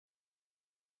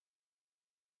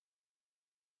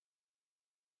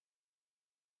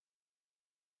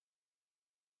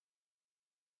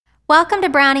Welcome to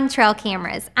Browning Trail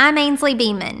Cameras. I'm Ainsley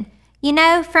Beeman. You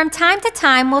know, from time to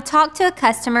time, we'll talk to a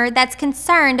customer that's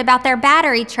concerned about their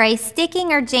battery tray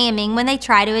sticking or jamming when they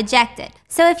try to eject it.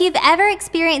 So if you've ever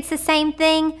experienced the same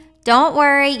thing, don't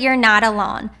worry, you're not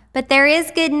alone. But there is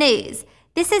good news.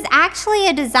 This is actually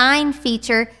a design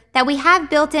feature that we have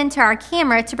built into our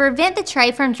camera to prevent the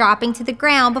tray from dropping to the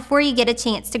ground before you get a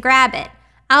chance to grab it.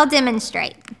 I'll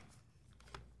demonstrate.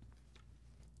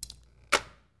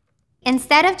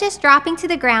 Instead of just dropping to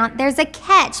the ground, there's a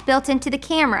catch built into the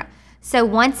camera. So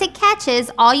once it catches,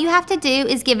 all you have to do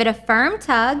is give it a firm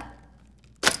tug,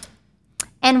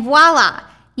 and voila,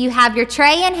 you have your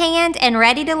tray in hand and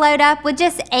ready to load up with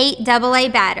just 8 AA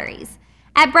batteries.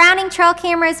 At Browning Trail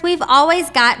Cameras, we've always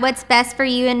got what's best for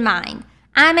you in mind.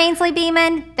 I'm Ainsley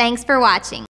Beeman. Thanks for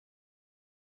watching.